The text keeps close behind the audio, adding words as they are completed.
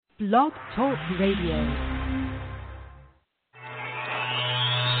Blog Talk Radio.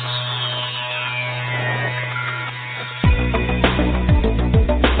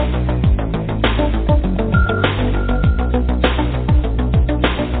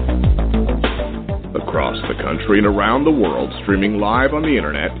 Across the country and around the world, streaming live on the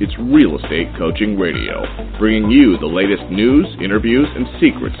internet, it's Real Estate Coaching Radio, bringing you the latest news, interviews, and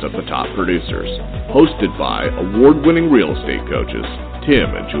secrets of the top producers. Hosted by award-winning real estate coaches,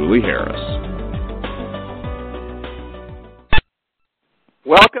 Tim and Julie Harris.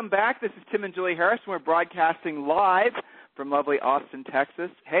 Welcome back. This is Tim and Julie Harris, and we're broadcasting live from lovely Austin,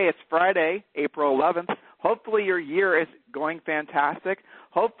 Texas. Hey, it's Friday, April 11th. Hopefully your year is going fantastic.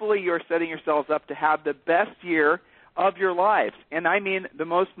 Hopefully you're setting yourselves up to have the best year of your lives. And I mean the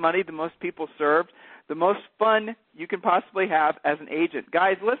most money, the most people served, the most fun you can possibly have as an agent.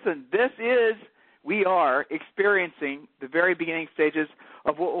 Guys, listen, we are experiencing the very beginning stages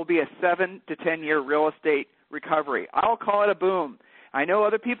of what will be a 7 to 10 year real estate recovery. I'll call it a boom. I know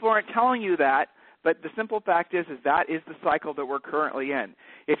other people aren't telling you that, but the simple fact is that is the cycle that we're currently in.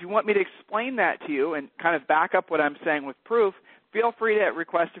 If you want me to explain that to you and kind of back up what I'm saying with proof, feel free to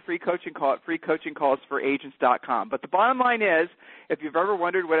request a free coaching call at freecoachingcallsforagents.com. But the bottom line is, if you've ever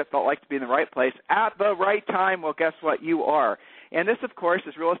wondered what it felt like to be in the right place at the right time, well, guess what? You are. And this, of course,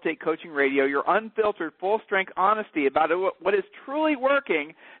 is Real Estate Coaching Radio, your unfiltered, full-strength honesty about what is truly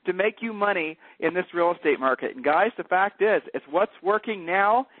working to make you money in this real estate market. And, guys, the fact is what's working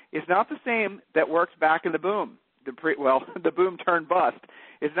now is not the same that worked back in the boom. The boom turned bust.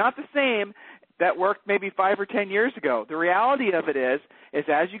 It's not the same that worked maybe 5 or 10 years ago. The reality of it is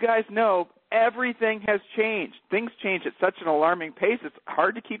as you guys know, everything has changed. Things change at such an alarming pace, it's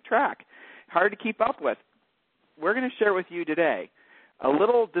hard to keep track, hard to keep up with. We're going to share with you today a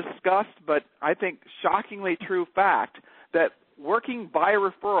little discussed but I think shockingly true fact that working by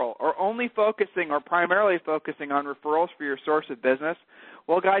referral or only focusing or primarily focusing on referrals for your source of business,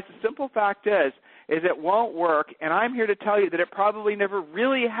 well, guys, the simple fact is it won't work, and I'm here to tell you that it probably never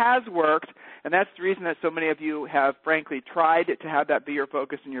really has worked, and that's the reason that so many of you have, frankly, tried to have that be your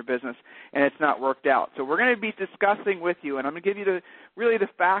focus in your business, and it's not worked out. So we're going to be discussing with you, and I'm going to give you the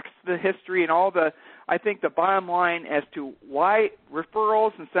facts, the history, and all the bottom line as to why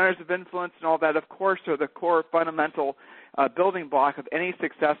referrals and centers of influence and all that, of course, are the core fundamental building block of any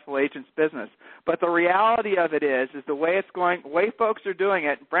successful agent's business. But the reality of it is the way it's going, the way folks are doing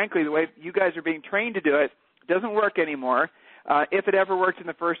it, and frankly, the way you guys are being trained to do it, doesn't work anymore, if it ever worked in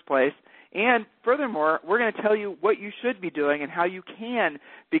the first place. And furthermore, we're going to tell you what you should be doing and how you can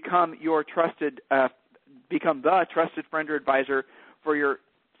become the trusted friend or advisor for your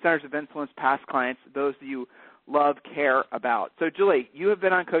centers of influence past clients, those that you love, care about. So, Julie, you have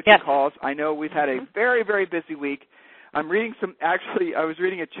been on coaching calls. I know we've had a very, very busy week. I was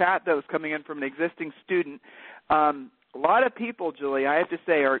reading a chat that was coming in from an existing student. A lot of people, Julie, I have to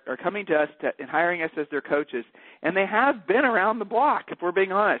say, are coming to us and hiring us as their coaches, and they have been around the block, if we're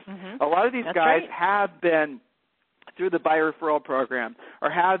being honest. Mm-hmm. A lot of these guys have been through the buy referral program or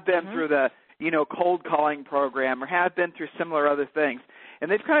have been through the cold calling program or have been through similar other things. And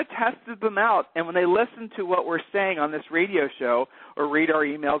they've kind of tested them out, and when they listen to what we're saying on this radio show or read our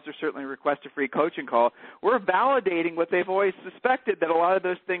emails or certainly request a free coaching call, we're validating what they've always suspected, that a lot of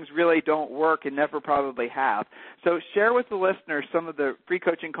those things really don't work and never probably have. So share with the listeners some of the free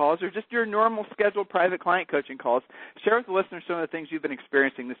coaching calls or just your normal scheduled private client coaching calls. Share with the listeners some of the things you've been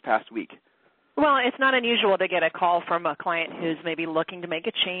experiencing this past week. Well, it's not unusual to get a call from a client who's maybe looking to make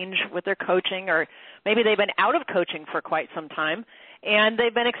a change with their coaching, or maybe they've been out of coaching for quite some time, and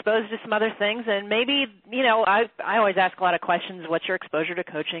they've been exposed to some other things. And maybe, I always ask a lot of questions. What's your exposure to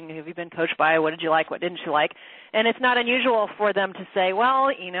coaching? Have you been coached by? What did you like? What didn't you like? And it's not unusual for them to say, well,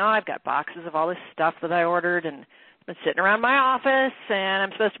 I've got boxes of all this stuff that I ordered, and it's been sitting around my office, and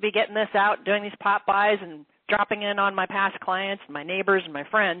I'm supposed to be getting this out, doing these pop buys and dropping in on my past clients and my neighbors and my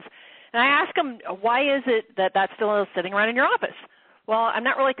friends. And I ask them, why is it that that's still sitting around in your office? Well, I'm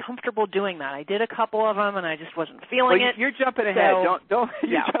not really comfortable doing that. I did a couple of them, and I just wasn't feeling it. You're jumping ahead. Don't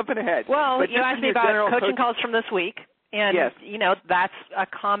you're jumping ahead. Well, but you asked me about coaching calls from this week, and, that's a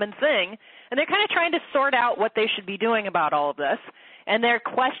common thing. And they're kind of trying to sort out what they should be doing about all of this, and they're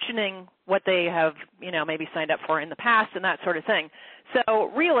questioning what they have, maybe signed up for in the past and that sort of thing. So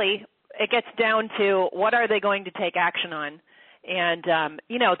really, it gets down to what are they going to take action on. And,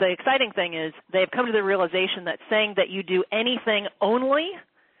 the exciting thing is they've come to the realization that saying that you do anything only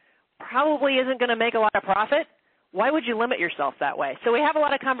probably isn't going to make a lot of profit. Why would you limit yourself that way? So we have a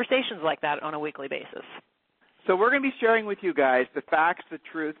lot of conversations like that on a weekly basis. So we're going to be sharing with you guys the facts, the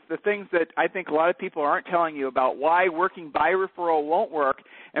truths, the things that I think a lot of people aren't telling you about why working by referral won't work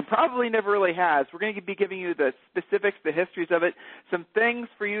and probably never really has. We're going to be giving you the specifics, the histories of it, some things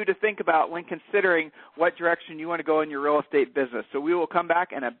for you to think about when considering what direction you want to go in your real estate business. So we will come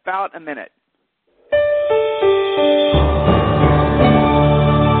back in about a minute.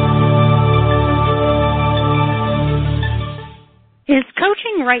 Is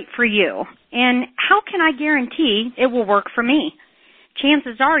coaching right for you? And how can I guarantee it will work for me?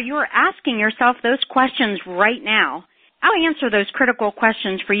 Chances are you are asking yourself those questions right now. I'll answer those critical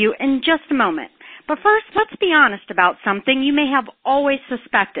questions for you in just a moment. But first, let's be honest about something you may have always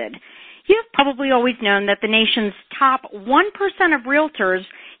suspected. You've probably always known that the nation's top 1% of realtors,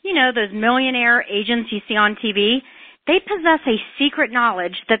 you know, those millionaire agents you see on TV, they possess a secret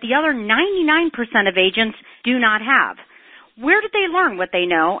knowledge that the other 99% of agents do not have. Where did they learn what they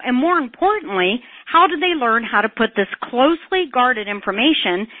know? And more importantly, how did they learn how to put this closely guarded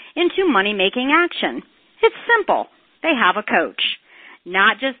information into money-making action? It's simple. They have a coach.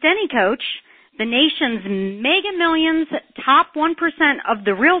 Not just any coach. The nation's mega millions, top 1% of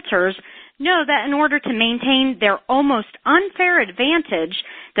the realtors know that in order to maintain their almost unfair advantage,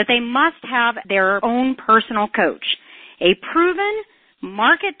 that they must have their own personal coach. A proven,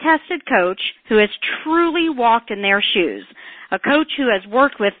 market-tested coach who has truly walked in their shoes. A coach who has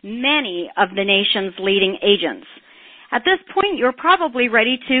worked with many of the nation's leading agents. At this point, you're probably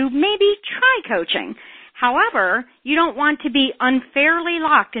ready to maybe try coaching. However, you don't want to be unfairly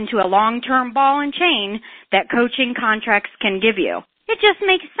locked into a long-term ball and chain that coaching contracts can give you. It just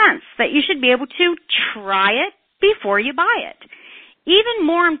makes sense that you should be able to try it before you buy it. Even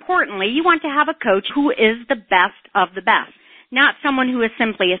more importantly, you want to have a coach who is the best of the best, not someone who is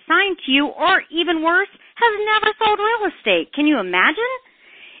simply assigned to you or, even worse, has never sold real estate. Can you imagine?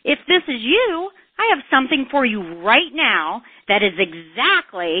 If this is you, I have something for you right now that is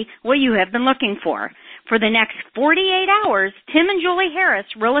exactly what you have been looking for. For the next 48 hours, Tim and Julie Harris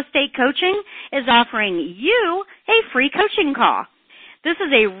Real Estate Coaching is offering you a free coaching call. This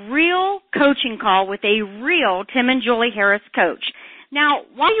is a real coaching call with a real Tim and Julie Harris coach. Now,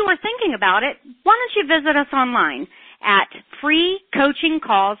 while you are thinking about it, why don't you visit us online at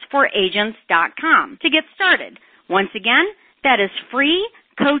freecoachingcallsforagents.com to get started. Once again, that is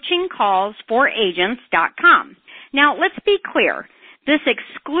freecoachingcallsforagents.com. Now, let's be clear. This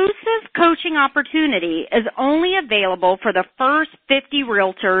exclusive coaching opportunity is only available for the first 50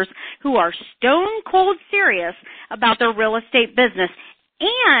 realtors who are stone cold serious about their real estate business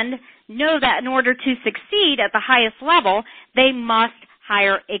and know that in order to succeed at the highest level, they must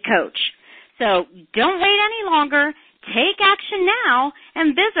hire a coach. So don't wait any longer. Take action now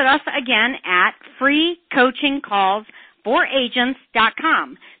and visit us again at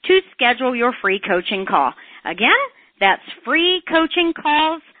freecoachingcallsforagents.com to schedule your free coaching call. Again, that's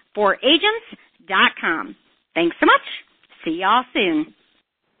freecoachingcallsforagents.com. Thanks so much. See y'all soon.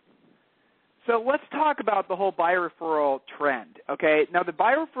 So let's talk about the whole buyer referral trend, okay? Now, the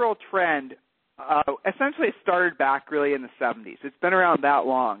buyer referral trend essentially started back really in the 70s. It's been around that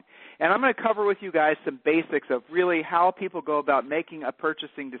long. And I'm going to cover with you guys some basics of really how people go about making a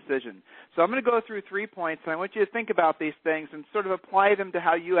purchasing decision. So I'm going to go through 3 points, and I want you to think about these things and sort of apply them to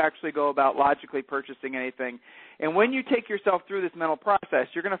how you actually go about logically purchasing anything. And when you take yourself through this mental process,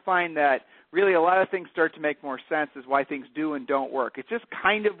 you're going to find that really a lot of things start to make more sense as why things do and don't work. It's just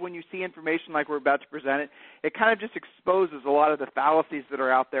kind of when you see information like we're about to present it, it kind of just exposes a lot of the fallacies that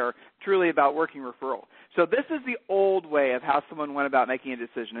are out there truly about working referral. So this is the old way of how someone went about making a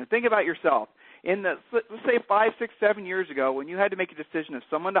decision. And think about yourself. In the, let's say 5, 6, 7 years ago, when you had to make a decision of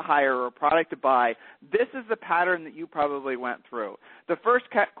someone to hire or a product to buy, this is the pattern that you probably went through. The first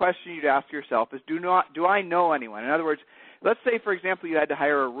question you'd ask yourself is, do I know anyone? In other words, let's say, for example, you had to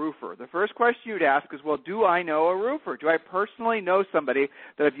hire a roofer. The first question you'd ask is, well, do I know a roofer? Do I personally know somebody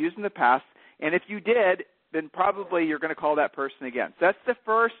that I've used in the past? And if you did, then probably you're going to call that person again. So that's the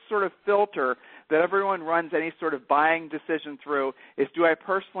first sort of filter that everyone runs any sort of buying decision through is, do I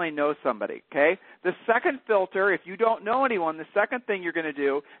personally know somebody, okay? The second filter, if you don't know anyone, the second thing you're going to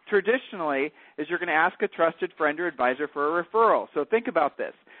do traditionally is you're going to ask a trusted friend or advisor for a referral. So think about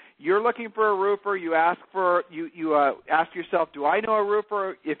this. You're looking for a roofer. You ask yourself, do I know a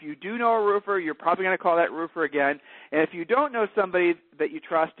roofer? If you do know a roofer, you're probably going to call that roofer again. And if you don't know somebody that you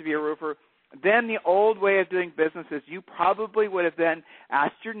trust to be a roofer, then the old way of doing business is you probably would have then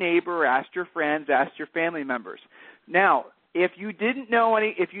asked your neighbor, asked your friends, asked your family members. Now, if you didn't know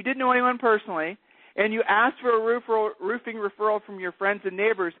anyone personally, and you asked for a roofing referral from your friends and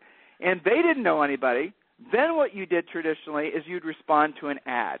neighbors, and they didn't know anybody, Then what you did traditionally is you'd respond to an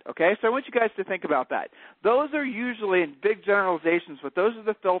ad, okay? So I want you guys to think about that. Those are usually, in big generalizations, but those are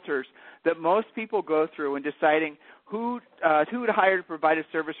the filters that most people go through in deciding who to hire to provide a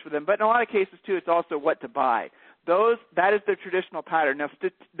service for them. But in a lot of cases, too, it's also what to buy. That is the traditional pattern. Now,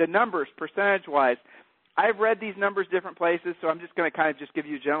 the numbers, percentage-wise, I've read these numbers different places, so I'm just going to kind of just give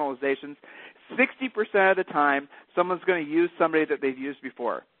you generalizations. 60% of the time, someone's going to use somebody that they've used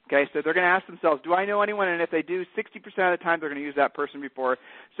before. Okay, so they're going to ask themselves, do I know anyone? And if they do, 60% of the time they're going to use that person before.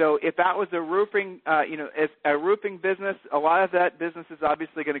 So if that was a roofing, a roofing business, a lot of that business is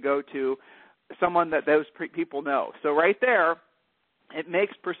obviously going to go to someone that those people know. So right there, it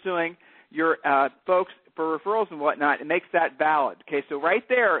makes pursuing your folks for referrals and whatnot, it makes that valid. Okay, so right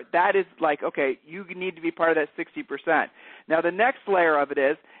there, that is like, okay, you need to be part of that 60%. Now the next layer of it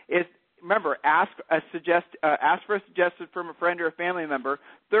is remember, ask for a suggestion from a friend or a family member.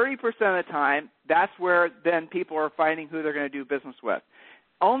 30% of the time, that's where then people are finding who they're going to do business with.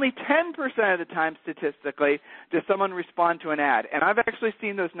 Only 10% of the time, statistically, does someone respond to an ad. And I've actually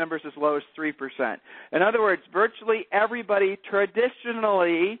seen those numbers as low as 3%. In other words, virtually everybody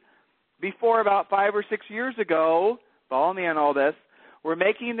traditionally, before about 5 or 6 years ago, follow me on all this, were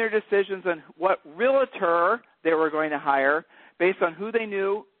making their decisions on what realtor they were going to hire based on who they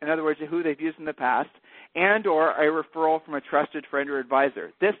knew, in other words, who they've used in the past, and or a referral from a trusted friend or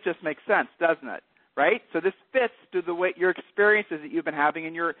advisor. This just makes sense, doesn't it? Right? So this fits to the way your experiences that you've been having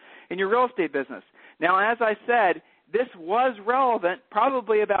in your real estate business. Now, as I said, this was relevant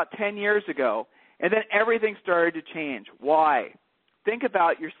probably about 10 years ago, and then everything started to change. Why? Think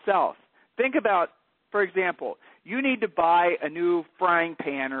about yourself. Think about, for example, you need to buy a new frying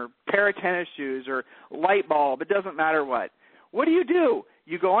pan or pair of tennis shoes or light bulb. It doesn't matter what. What do?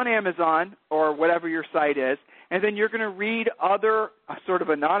 You go on Amazon or whatever your site is, and then you're going to read other, sort of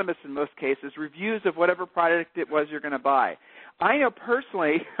anonymous in most cases, reviews of whatever product it was you're going to buy. I know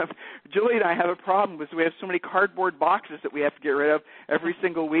personally, Julie and I have a problem because we have so many cardboard boxes that we have to get rid of every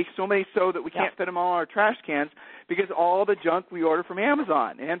single week, so many so that we can't fit them all in our trash cans because all the junk we order from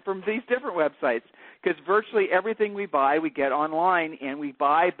Amazon and from these different websites, because virtually everything we buy we get online, and we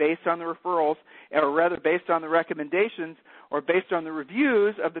buy based on the referrals, or rather based on the recommendations or based on the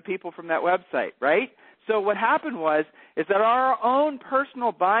reviews of the people from that website, right? So what happened is that our own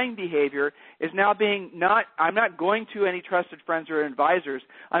personal buying behavior is now I'm not going to any trusted friends or advisors.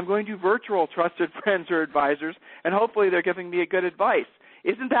 I'm going to virtual trusted friends or advisors, and hopefully they're giving me a good advice.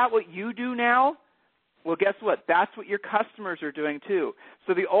 Isn't that what you do now? Well, guess what? That's what your customers are doing too.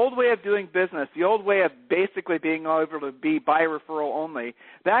 So the old way of doing business, the old way of basically being able to be by referral only,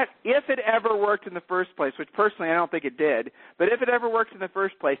 that if it ever worked in the first place, which personally I don't think it did, but if it ever worked in the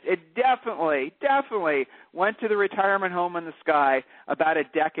first place, it definitely went to the retirement home in the sky about a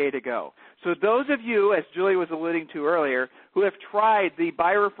decade ago. So those of you, as Julie was alluding to earlier, who have tried the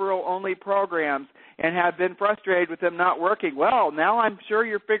by referral only programs and have been frustrated with them not working, well, now I'm sure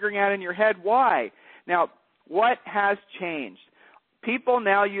you're figuring out in your head why. Now, what has changed? People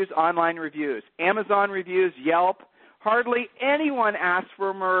now use online reviews, Amazon reviews, Yelp. Hardly anyone asks for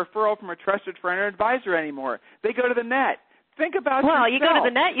a referral from a trusted friend or advisor anymore. They go to the net. Think about yourself. Well, you go to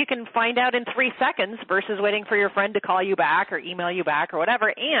the net, you can find out in 3 seconds versus waiting for your friend to call you back or email you back or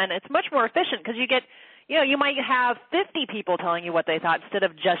whatever. And it's much more efficient because you might have 50 people telling you what they thought instead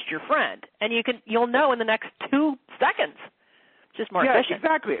of just your friend. And you'll know in the next 2 seconds. Just more efficient.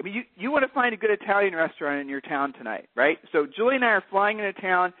 Exactly. I mean, you want to find a good Italian restaurant in your town tonight, right? So Julie and I are flying into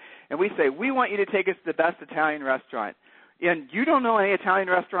town, and we say, we want you to take us to the best Italian restaurant. And you don't know any Italian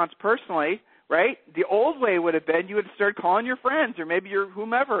restaurants personally, right? The old way would have been you would start calling your friends or maybe your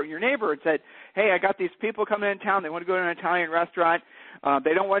whomever, your neighbor, and said, hey, I got these people coming in town. They want to go to an Italian restaurant.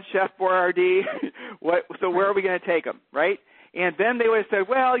 They don't want Chef Boyardee. So where are we going to take them, right? And then they would have said,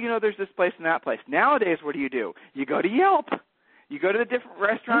 well, there's this place and that place. Nowadays, what do? You go to Yelp. You go to the different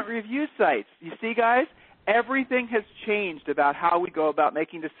restaurant review sites. You see, guys, everything has changed about how we go about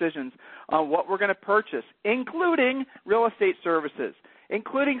making decisions on what we're going to purchase, including real estate services,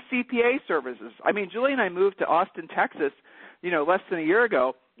 including CPA services. I mean, Julie and I moved to Austin, Texas, less than a year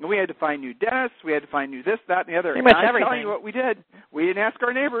ago, and we had to find new dentists. We had to find new this, that, and the other. Pretty much everything. I'm telling you what we did. We didn't ask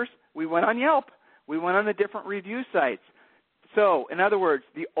our neighbors. We went on Yelp. We went on the different review sites. So, in other words,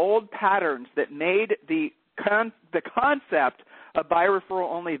 the old patterns that made the concept of by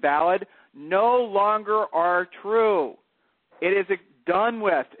referral only valid no longer are true. It is done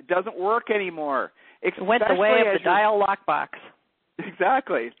with. It doesn't work anymore. It went the way of the dial lockbox.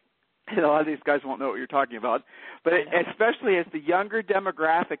 Exactly. A lot of these guys won't know what you're talking about. But especially as the younger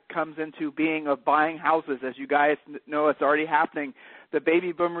demographic comes into being of buying houses, as you guys know it's already happening, the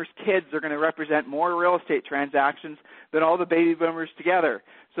baby boomers' kids are going to represent more real estate transactions than all the baby boomers together.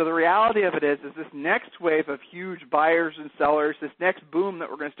 So the reality of it is this next wave of huge buyers and sellers, this next boom that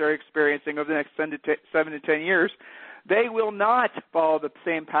we're going to start experiencing over the next 7 to 10 years, they will not follow the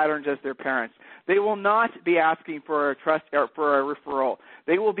same patterns as their parents. They will not be asking for a trust or for a referral.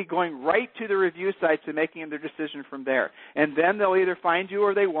 They will be going right to the review sites and making their decision from there. And then they'll either find you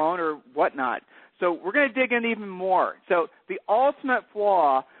or they won't or whatnot. So we're going to dig in even more. So the ultimate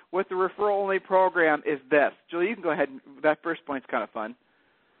flaw with the referral-only program is this. Julie, you can go ahead. That first point's kind of fun.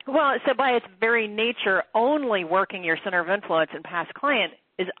 Well, so by its very nature, only working your center of influence and past client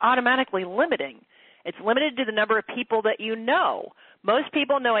is automatically limiting. It's limited to the number of people that you know. Most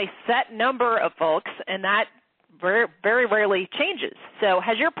people know a set number of folks, and that very, very rarely changes. So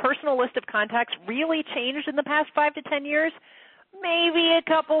has your personal list of contacts really changed in the past 5 to 10 years? Maybe a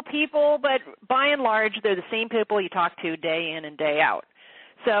couple people, but by and large, they're the same people you talk to day in and day out.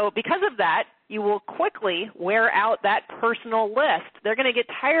 So because of that, you will quickly wear out that personal list. They're going to get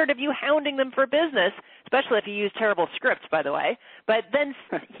tired of you hounding them for business, especially if you use terrible scripts, by the way. But then,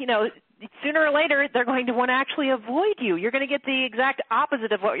 sooner or later, they're going to want to actually avoid you. You're going to get the exact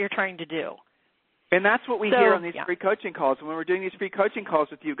opposite of what you're trying to do. And that's what we hear on these free coaching calls. When we're doing these free coaching calls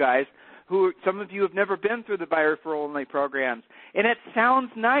with you guys, some of you have never been through the buyer referral only programs, and it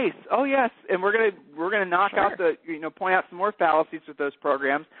sounds nice. Oh yes, and we're gonna knock out point out some more fallacies with those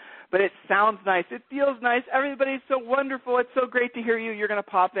programs. But it sounds nice. It feels nice. Everybody's so wonderful. It's so great to hear you. You're going to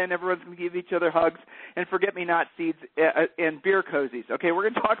pop in. Everyone's going to give each other hugs and forget-me-not seeds and beer cozies. Okay, we're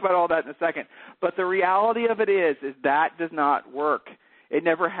going to talk about all that in a second. But the reality of it is that does not work. It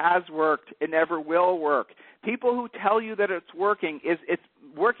never has worked. It never will work. People who tell you that it's working, it's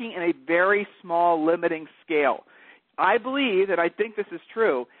working in a very small, limiting scale. I believe, and I think this is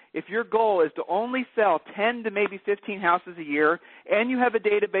true, if your goal is to only sell 10 to maybe 15 houses a year, and you have a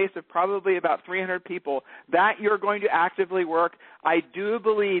database of probably about 300 people that you're going to actively work, I do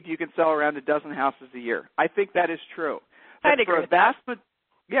believe you can sell around a dozen houses a year. I think that is true. I'd agree with that.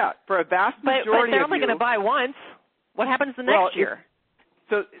 For a vast majority but they're only going to buy once. What happens the next year?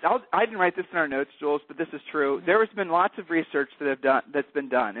 So I didn't write this in our notes, Jules, but this is true. There has been lots of research that's been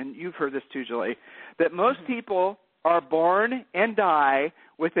done, and you've heard this too, Julie, that most people are born and die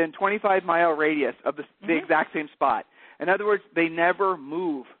within 25-mile radius of the exact same spot. In other words, they never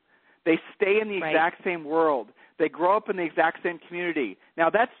move. They stay in the exact same world. They grow up in the exact same community.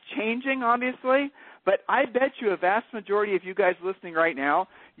 Now, that's changing, obviously, but I bet you a vast majority of you guys listening right now,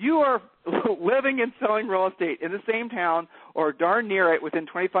 you are living and selling real estate in the same town or darn near it within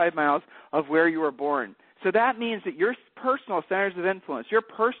 25 miles of where you were born. So that means that your personal centers of influence, your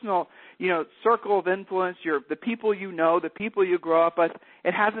personal, circle of influence, the people you know, the people you grow up with,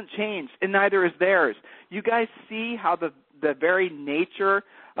 it hasn't changed, and neither is theirs. You guys see how the very nature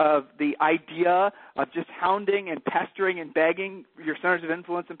of the idea of just hounding and pestering and begging your centers of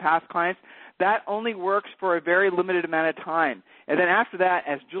influence and past clients, that only works for a very limited amount of time. And then after that,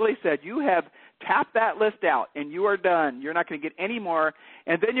 as Julie said, you have tapped that list out and you are done. You're not going to get any more.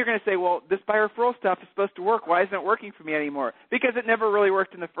 And then you're going to say, well, this buyer referral stuff is supposed to work. Why isn't it working for me anymore? Because it never really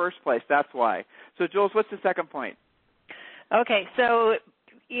worked in the first place. That's why. So, Jules, what's the second point? Okay, so, I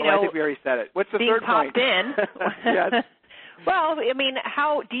think we already said it. What's the third point? Being popped in. Yes. Well,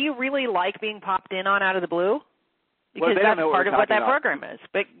 how do you really like being popped in on out of the blue? Because that's part of what that program is.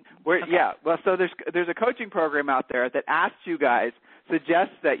 But, Yeah, well, so there's a coaching program out there that asks you guys,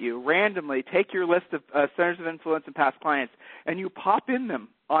 suggests that you randomly take your list of centers of influence and past clients, and you pop in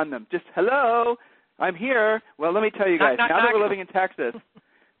on them. Just, hello, I'm here. Well, let me tell you guys, now that we're living in Texas,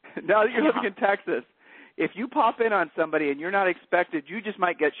 if you pop in on somebody and you're not expected, you just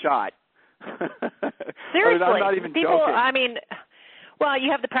might get shot. Seriously. I'm not even joking. Well,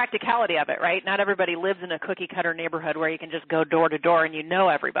 you have the practicality of it, right? Not everybody lives in a cookie-cutter neighborhood where you can just go door to door and you know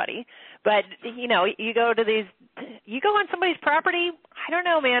everybody. But, you go on somebody's property, I don't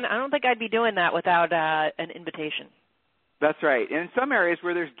know, man. I don't think I'd be doing that without an invitation. That's right. And in some areas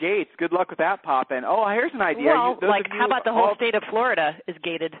where there's gates, good luck with that pop-in. Oh, here's an idea. Well, how about the whole state of Florida is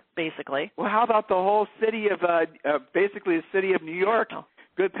gated, basically? Well, how about the whole city of, basically the city of New York? Oh.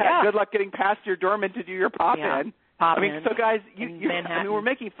 Good luck getting past your doorman to do your pop-in. Yeah. So guys, we're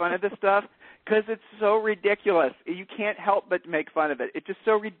making fun of this stuff because it's so ridiculous. You can't help but make fun of it. It's just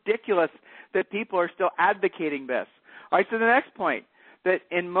so ridiculous that people are still advocating this. All right, so the next point, that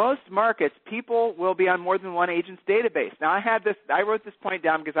in most markets, people will be on more than one agent's database. Now, I wrote this point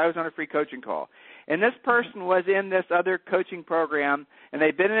down because I was on a free coaching call. And this person was in this other coaching program, and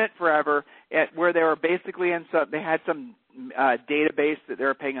they've been in it forever, where they were basically they had some database that they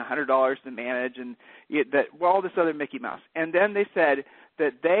were paying $100 to manage, and all this other Mickey Mouse. And then they said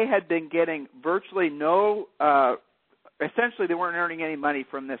that they had been getting virtually no, essentially they weren't earning any money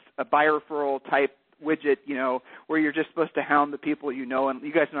from this buyer referral type widget, where you're just supposed to hound the people you know, and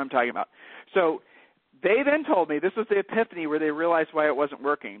you guys know what I'm talking about. So they then told me, this was the epiphany where they realized why it wasn't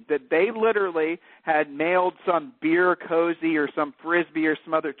working, that they literally had mailed some beer cozy or some Frisbee or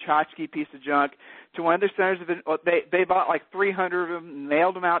some other tchotchke piece of junk to one of their centers of they bought like 300 of them,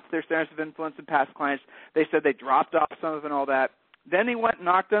 mailed them out to their centers of influence and past clients. They said they dropped off some of it and all that. Then he went and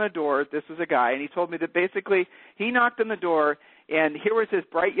knocked on a door. This was a guy, and he told me that basically he knocked on the door, and here was his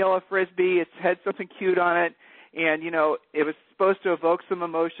bright yellow Frisbee. It had something cute on it, and, it was supposed to evoke some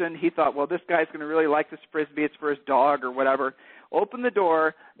emotion. He thought, well, this guy's going to really like this Frisbee. It's for his dog or whatever. Opened the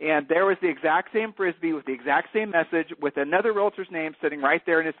door, and there was the exact same Frisbee with the exact same message with another realtor's name sitting right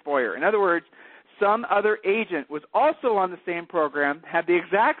there in his foyer. In other words, some other agent was also on the same program, had the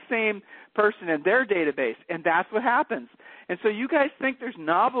exact same person in their database, and that's what happens. And so you guys think there's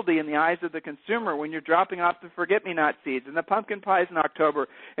novelty in the eyes of the consumer when you're dropping off the forget-me-not seeds and the pumpkin pies in October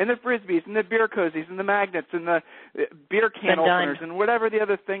and the Frisbees and the beer cozies and the magnets and the beer can openers and whatever the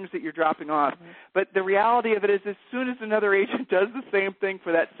other things that you're dropping off. Mm-hmm. But the reality of it is as soon as another agent does the same thing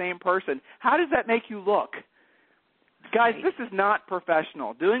for that same person, how does that make you look? Guys, this is not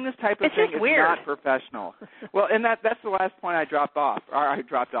professional. Doing this type of thing is weird. Not professional. Well, and that's the last point I dropped off. I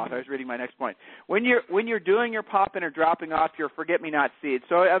was reading my next point. When you're doing your pop-in or dropping off your forget-me-not seeds,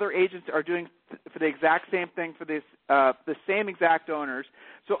 so other agents are doing for the exact same thing for this the same exact owners.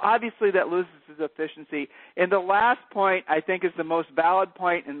 So obviously that loses its efficiency. And the last point I think is the most valid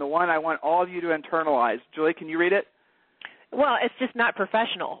point and the one I want all of you to internalize. Julie, can you read it? Well, it's just not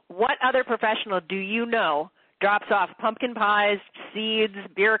professional. What other professional do you know drops off pumpkin pies, seeds,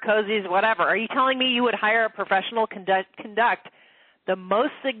 beer cozies, whatever? Are you telling me you would hire a professional conduct the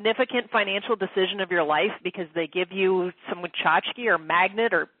most significant financial decision of your life because they give you some tchotchke or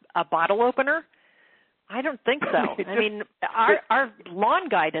magnet or a bottle opener? I don't think so. I mean, our lawn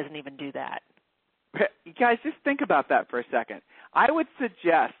guy doesn't even do that. You guys, just think about that for a second. I would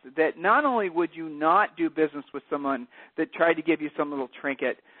suggest that not only would you not do business with someone that tried to give you some little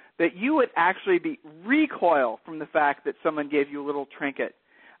trinket, that you would actually recoil from the fact that someone gave you a little trinket.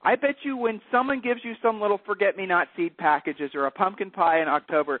 I bet you when someone gives you some little forget-me-not seed packages or a pumpkin pie in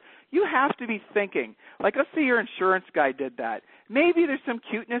October, you have to be thinking, like, let's say your insurance guy did that. Maybe there's some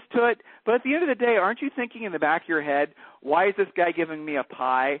cuteness to it, but at the end of the day, aren't you thinking in the back of your head, why is this guy giving me a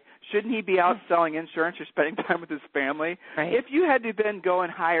pie? Shouldn't he be out selling insurance or spending time with his family? Right. If you had to then go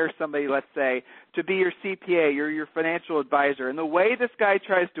and hire somebody, let's say, to be your CPA or your financial advisor, and the way this guy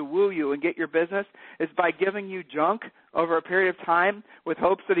tries to woo you and get your business is by giving you junk over a period of time with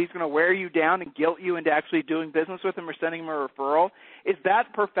hopes that he's going to wear you down and guilt you into actually doing business with him or sending him a referral, is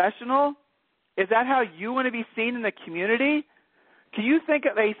that professional? Is that how you want to be seen in the community? Can you think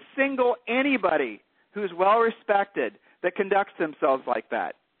of a single anybody who's well-respected that conducts themselves like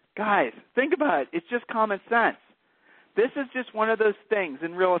that? Guys, think about it. It's just common sense. This is just one of those things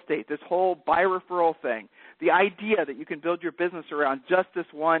in real estate, this whole buy referral thing, the idea that you can build your business around just this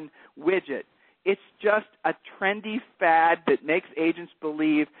one widget. It's just a trendy fad that makes agents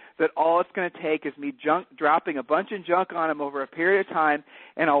believe that all it's going to take is me dropping a bunch of junk on them over a period of time,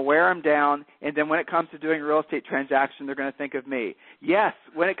 and I'll wear them down, and then when it comes to doing a real estate transaction, they're going to think of me. Yes,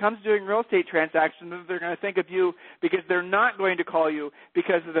 when it comes to doing real estate transactions, they're going to think of you because they're not going to call you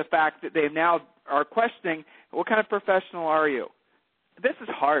because of the fact that they now are questioning, what kind of professional are you? This is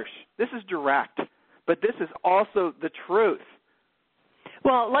harsh. This is direct. But this is also the truth.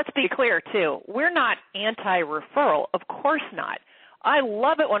 Well, let's be clear, too. We're not anti-referral. Of course not. I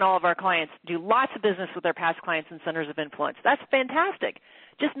love it when all of our clients do lots of business with their past clients and centers of influence. That's fantastic.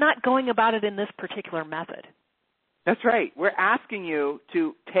 Just not going about it in this particular method. That's right. We're asking you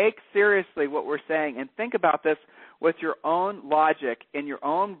to take seriously what we're saying and think about this with your own logic and your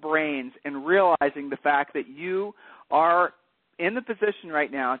own brains and realizing the fact that you are in the position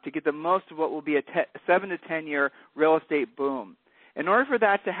right now to get the most of what will be a 7 to 10 year real estate boom. In order for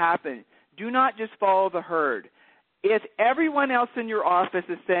that to happen, do not just follow the herd. If everyone else in your office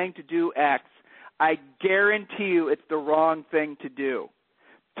is saying to do X, I guarantee you it's the wrong thing to do.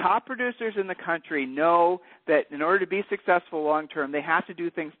 Top producers in the country know that in order to be successful long term, they have to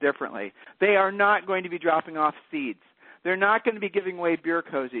do things differently. They are not going to be dropping off seeds. They're not going to be giving away beer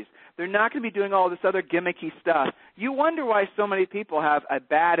cozies. They're not going to be doing all this other gimmicky stuff. You wonder why so many people have a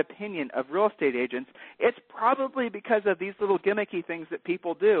bad opinion of real estate agents. It's probably because of these little gimmicky things that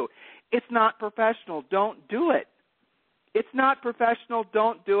people do. It's not professional. Don't do it. It's not professional.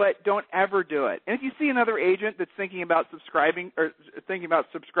 Don't do it. Don't ever do it. And if you see another agent that's thinking about subscribing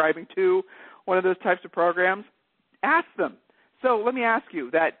to one of those types of programs, ask them. So let me ask you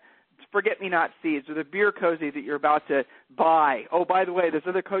that forget-me-not seeds or the beer cozy that you're about to buy. Oh, by the way, there's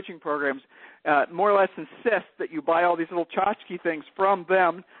other coaching programs more or less insist that you buy all these little tchotchke things from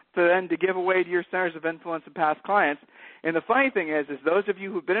them to give away to your centers of influence and past clients. And the funny thing is those of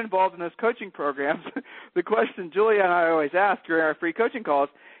you who've been involved in those coaching programs, the question Julia and I always ask during our free coaching calls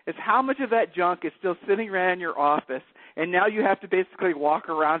is how much of that junk is still sitting around in your office, and now you have to basically walk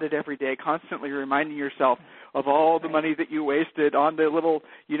around it every day, constantly reminding yourself of all the money that you wasted on the little,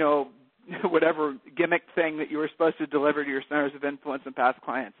 whatever gimmick thing that you were supposed to deliver to your centers of influence and past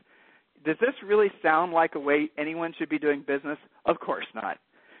clients. Does this really sound like a way anyone should be doing business? Of course not.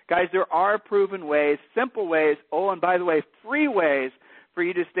 Guys, there are proven ways, simple ways, and by the way, free ways for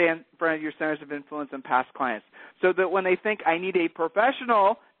you to stay in front of your centers of influence and past clients so that when they think I need a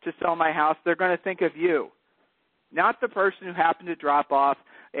professional to sell my house, they're going to think of you, not the person who happened to drop off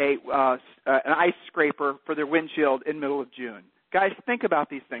an ice scraper for their windshield in the middle of June. Guys, think about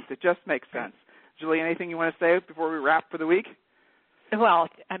these things. It just makes sense. Julie, anything you want to say before we wrap for the week? Well,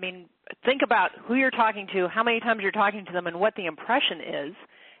 think about who you're talking to, how many times you're talking to them, and what the impression is,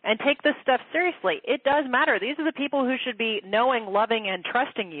 and take this stuff seriously. It does matter. These are the people who should be knowing, loving, and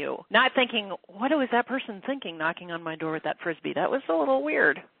trusting you, not thinking, what was that person thinking knocking on my door with that Frisbee? That was a little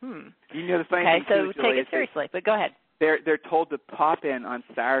weird. You know the funny thing, so too, Julie, take it seriously, but go ahead. They're told to pop in on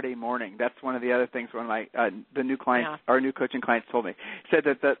Saturday morning. That's one of the other things one of my the new clients, our new coaching clients told me. Said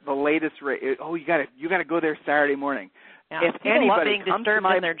that the latest rate. Oh, you got to go there Saturday morning. Yeah. If people love being disturbed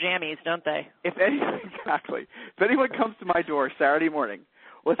in their jammies, don't they? Exactly. If anyone comes to my door Saturday morning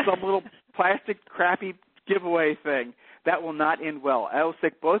with some little plastic crappy giveaway thing, that will not end well. I will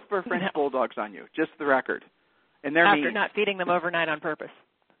stick both of our French bulldogs on you, just the record. And they're after mean. Not feeding them overnight on purpose.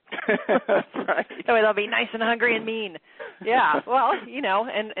 That's right. That way they'll be nice and hungry and mean. Yeah, well,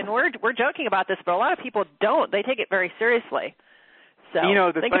 and we're joking about this, but a lot of people don't. They take it very seriously. So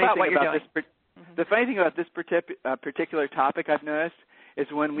think about what you're doing. The funny thing about this particular topic I've noticed is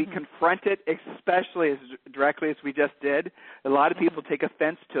when we confront it, especially as directly as we just did, a lot of people take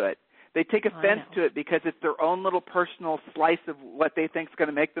offense to it. They take offense to it because it's their own little personal slice of what they think is going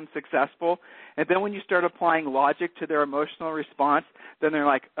to make them successful. And then when you start applying logic to their emotional response, then they're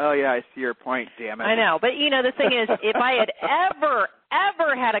like, oh, yeah, I see your point, damn it. I know. But, the thing is, if I had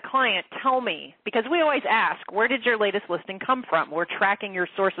ever had a client tell me, because we always ask, where did your latest listing come from? We're tracking your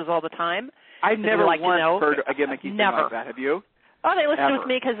sources all the time. I've never once heard a gimmicky thing like that. Have you? Oh, they listened with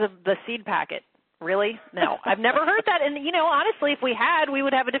me because of the seed packet. Really? No. I've never heard that. And, honestly, if we had, we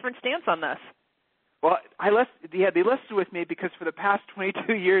would have a different stance on this. Well, they listened with me because for the past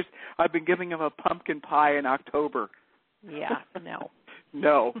 22 years, I've been giving them a pumpkin pie in October. Yeah, no.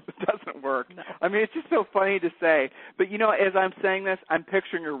 No, it doesn't work. No. It's just so funny to say. But, as I'm saying this, I'm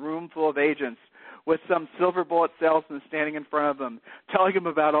picturing a room full of agents with some silver bullet salesman standing in front of them, telling them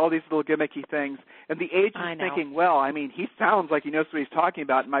about all these little gimmicky things. And the agent's thinking, well, he sounds like he knows what he's talking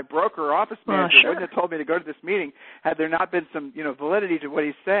about. And my broker or office manager wouldn't have told me to go to this meeting had there not been some, validity to what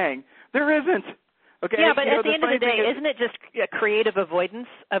he's saying. There isn't. Okay. Yeah, but at the end of the day, isn't it just a creative avoidance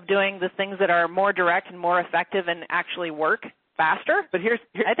of doing the things that are more direct and more effective and actually work faster? But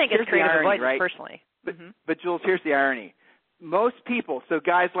I think it's creative avoidance, right? Personally. But Jules, here's the irony. Most people, so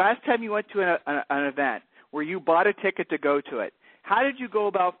guys, last time you went to an event where you bought a ticket to go to it, how did you go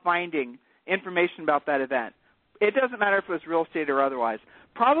about finding information about that event? It doesn't matter if it was real estate or otherwise.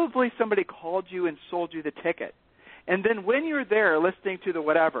 Probably somebody called you and sold you the ticket. And then when you're there listening to the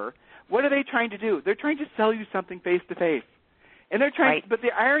whatever, what are they trying to do? They're trying to sell you something face-to-face. And they're trying, but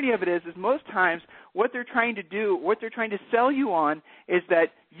the irony of it is most times what they're trying to do, what they're trying to sell you on is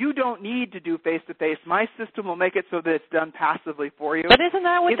that you don't need to do face-to-face. My system will make it so that it's done passively for you. But isn't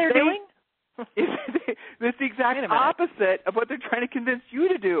that what they're doing? It's the exact opposite of what they're trying to convince you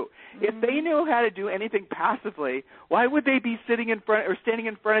to do. If they knew how to do anything passively, why would they be sitting in front or standing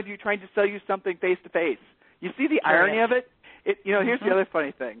in front of you trying to sell you something face-to-face? You see the irony of it? Here's the other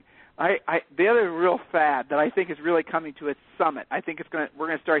funny thing. The other real fad that I think is really coming to its summit, I think we're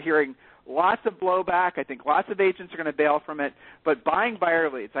going to start hearing lots of blowback. I think lots of agents are going to bail from it. But buying buyer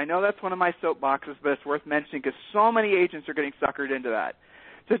leads, I know that's one of my soapboxes, but it's worth mentioning because so many agents are getting suckered into that.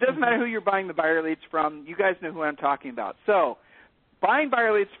 So it doesn't matter who you're buying the buyer leads from. You guys know who I'm talking about. So buying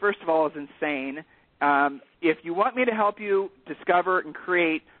buyer leads, first of all, is insane. If you want me to help you discover and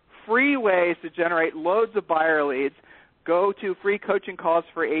create free ways to generate loads of buyer leads, go to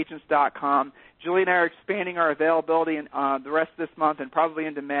freecoachingcallsforagents.com. Julie and I are expanding our availability in the rest of this month and probably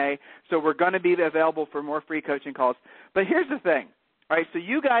into May, so we're going to be available for more free coaching calls. But here's the thing. All right, so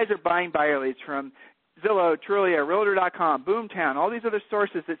you guys are buying buyer leads from Zillow, Trulia, Realtor.com, Boomtown, all these other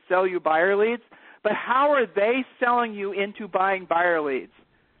sources that sell you buyer leads, but how are they selling you into buying buyer leads?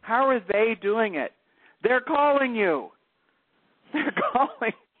 How are they doing it? They're calling you. They're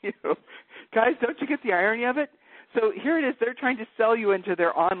calling you. Guys, don't you get the irony of it? So here it is. They're trying to sell you into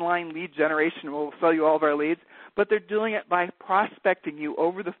their online lead generation. We'll sell you all of our leads, but they're doing it by prospecting you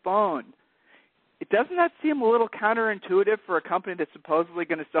over the phone. Doesn't that seem a little counterintuitive for a company that's supposedly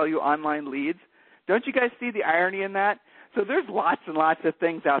going to sell you online leads? Don't you guys see the irony in that? So there's lots and lots of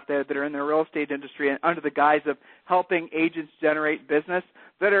things out there that are in the real estate industry and under the guise of helping agents generate business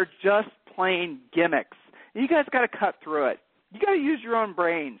that are just plain gimmicks. You guys got to cut through it. You got to use your own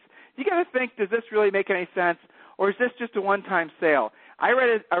brains. You got to think, does this really make any sense, or is this just a one-time sale? I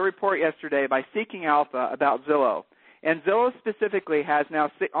read a report yesterday by Seeking Alpha about Zillow, and Zillow specifically has now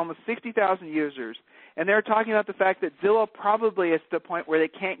almost 60,000 users, and they're talking about the fact that Zillow probably is to the point where they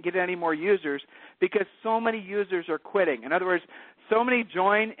can't get any more users because so many users are quitting. In other words, so many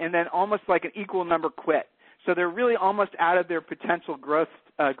join and then almost like an equal number quit. So they're really almost out of their potential growth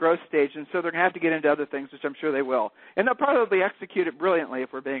stage, and so they're going to have to get into other things, which I'm sure they will. And they'll probably execute it brilliantly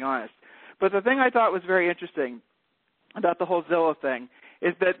if we're being honest. But the thing I thought was very interesting about the whole Zillow thing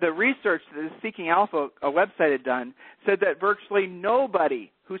is that the research that the Seeking Alpha website had done said that virtually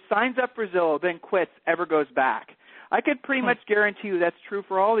nobody who signs up for Zillow then quits ever goes back. I could pretty much guarantee you that's true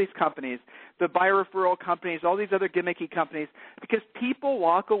for all these companies, the buyer referral companies, all these other gimmicky companies, because people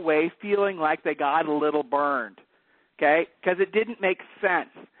walk away feeling like they got a little burned, okay, because it didn't make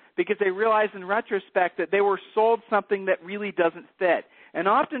sense, because they realized in retrospect that they were sold something that really doesn't fit. And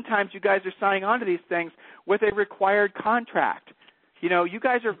oftentimes you guys are signing on to these things with a required contract. You know, you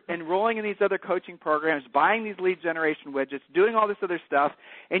guys are enrolling in these other coaching programs, buying these lead generation widgets, doing all this other stuff,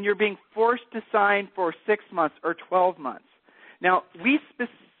 and you're being forced to sign for 6 months or 12 months. Now, we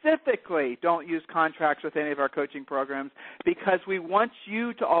specifically don't use contracts with any of our coaching programs because we want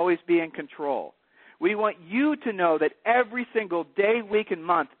you to always be in control. We want you to know that every single day, week, and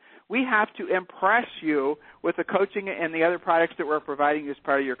month, we have to impress you with the coaching and the other products that we're providing you as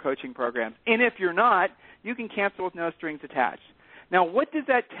part of your coaching programs. And if you're not, you can cancel with no strings attached. Now, what does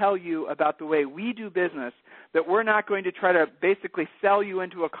that tell you about the way we do business, that we're not going to try to basically sell you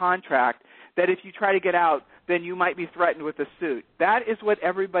into a contract that if you try to get out, then you might be threatened with a suit? That is what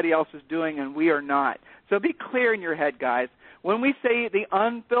everybody else is doing, and we are not. So be clear in your head, guys. When we say the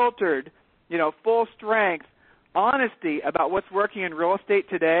unfiltered, full strength, honesty about what's working in real estate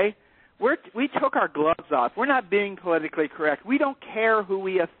today, we took our gloves off. We're not being politically correct. We don't care who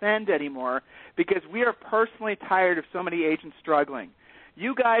we offend anymore because we are personally tired of so many agents struggling.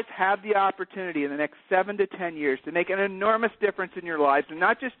 You guys have the opportunity in the next 7 to 10 years to make an enormous difference in your lives, and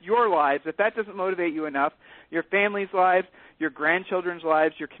not just your lives. If that doesn't motivate you enough, your family's lives, your grandchildren's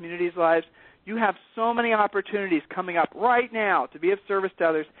lives, your community's lives. You have so many opportunities coming up right now to be of service to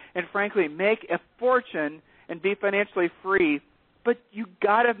others and, frankly, make a fortune and be financially free. But you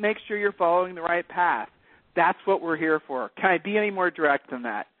got to make sure you're following the right path. That's what we're here for. Can I be any more direct than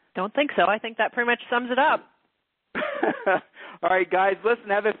that? Don't think so. I think that pretty much sums it up. All right, guys, listen,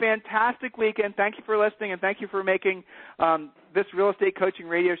 have a fantastic weekend. Thank you for listening, and thank you for making this Real Estate Coaching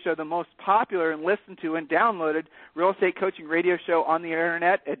Radio Show the most popular and listened to and downloaded Real Estate Coaching Radio Show on the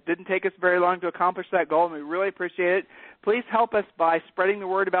Internet. It didn't take us very long to accomplish that goal, and we really appreciate it. Please help us by spreading the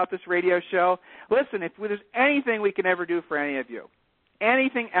word about this radio show. Listen, if there's anything we can ever do for any of you,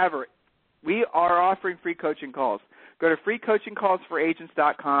 anything ever, we are offering free coaching calls. Go to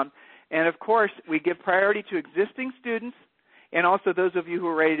freecoachingcallsforagents.com, and, of course, we give priority to existing students and also those of you who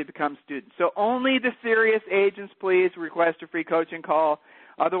are ready to become students. So only the serious agents, please, request a free coaching call.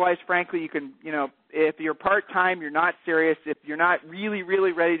 Otherwise, frankly, you can, if you're part-time, you're not serious, if you're not really,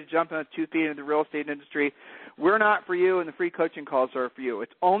 really ready to jump on 2 feet into the real estate industry, we're not for you, and the free coaching calls are for you.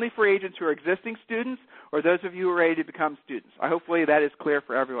 It's only for agents who are existing students or those of you who are ready to become students. Hopefully that is clear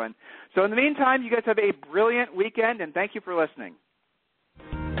for everyone. So in the meantime, you guys have a brilliant weekend, and thank you for listening.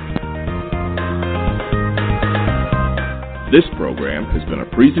 This program has been a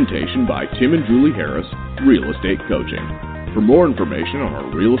presentation by Tim and Julie Harris, Real Estate Coaching. For more information on our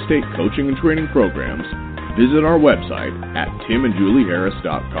real estate coaching and training programs, visit our website at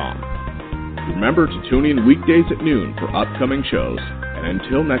timandjulieharris.com. Remember to tune in weekdays at noon for upcoming shows, and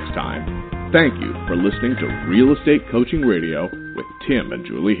until next time, thank you for listening to Real Estate Coaching Radio with Tim and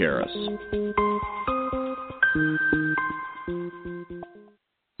Julie Harris.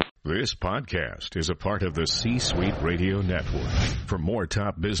 This This podcast is a part of the C-Suite Radio Network. For more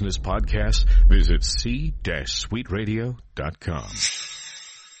top business podcasts, visit c-suiteradio.com.